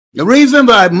The reason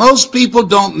why most people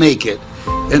don't make it,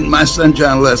 and my son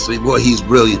John Leslie, boy, he's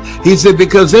brilliant. He said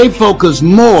because they focus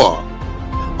more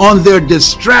on their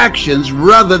distractions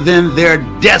rather than their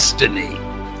destiny.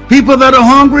 People that are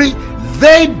hungry,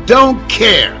 they don't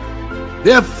care.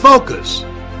 They're focused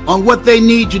on what they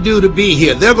need to do to be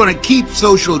here. They're going to keep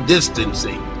social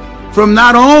distancing from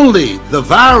not only the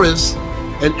virus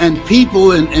and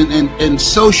people and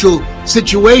social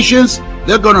situations.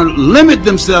 They're going to limit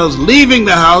themselves, leaving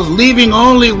the house, leaving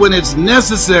only when it's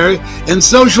necessary, and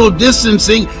social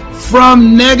distancing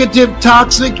from negative,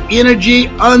 toxic energy,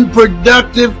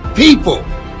 unproductive people.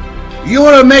 You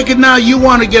want to make it now, you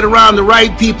want to get around the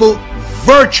right people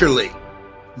virtually.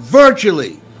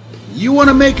 You want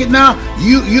to make it now,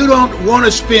 you don't want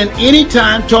to spend any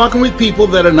time talking with people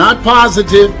that are not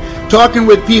positive, talking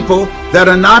with people that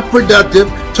are not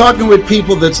productive, talking with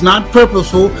people that's not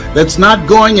purposeful, that's not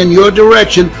going in your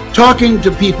direction, talking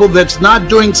to people that's not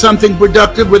doing something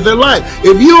productive with their life.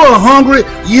 If you are hungry,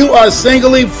 you are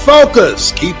singly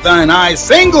focused. Keep thine eyes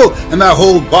single, and thy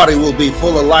whole body will be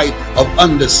full of light of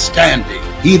understanding.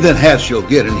 He that hath shall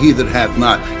get, and he that hath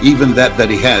not, even that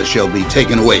he has shall be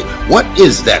taken away. What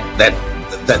is that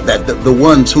the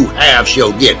ones who have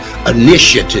shall get?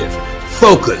 Initiative,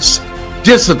 focus,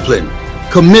 discipline,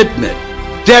 commitment,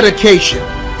 dedication.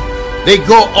 They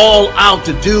go all out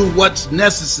to do what's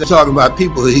necessary. Talking about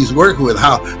people that he's working with,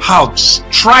 how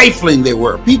trifling they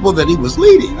were, people that he was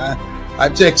leading. I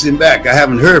text him back, I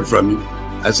haven't heard from him.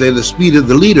 I say the speed of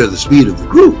the leader, the speed of the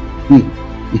group.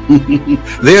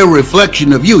 They're a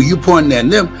reflection of you. You pointing at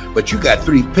them, but you got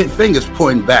three fingers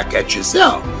pointing back at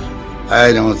yourself.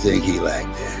 I don't think he liked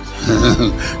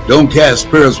that. Don't cast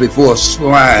pearls before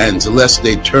swines unless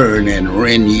they turn and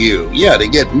rend you. Yeah, they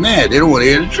get mad. They don't want to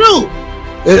hear the truth.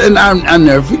 And I'll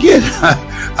never forget,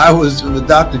 I was with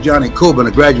Dr. Johnny Coben.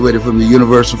 I graduated from the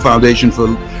Universal Foundation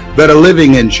for Better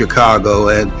Living in Chicago.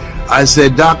 And I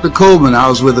said, Dr. Coben, I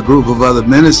was with a group of other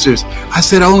ministers. I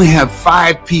said, I only have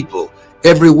 5 people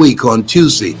every week on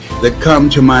Tuesday that come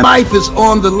to my life is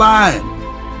on the line.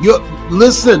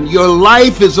 Listen, your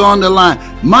life is on the line.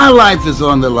 My life is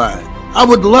on the line. I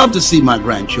would love to see my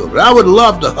grandchildren. I would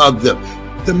love to hug them.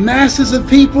 The masses of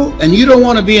people, and you don't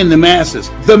want to be in the masses.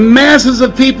 The masses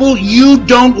of people, you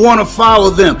don't want to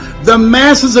follow them. The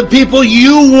masses of people,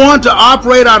 you want to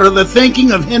operate out of the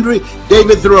thinking of Henry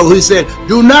David Thoreau, who said,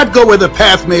 do not go where the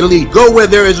path may lead. Go where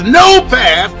there is no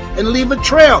path and leave a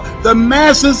trail. The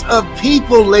masses of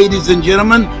people, ladies and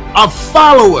gentlemen, are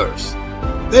followers.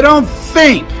 They don't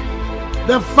think.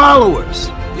 They're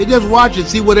followers. They just watch and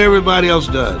see what everybody else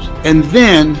does. And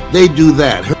then they do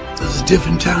that. It's a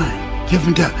different time.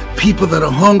 People that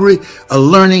are hungry are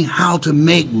learning how to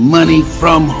make money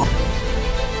from home.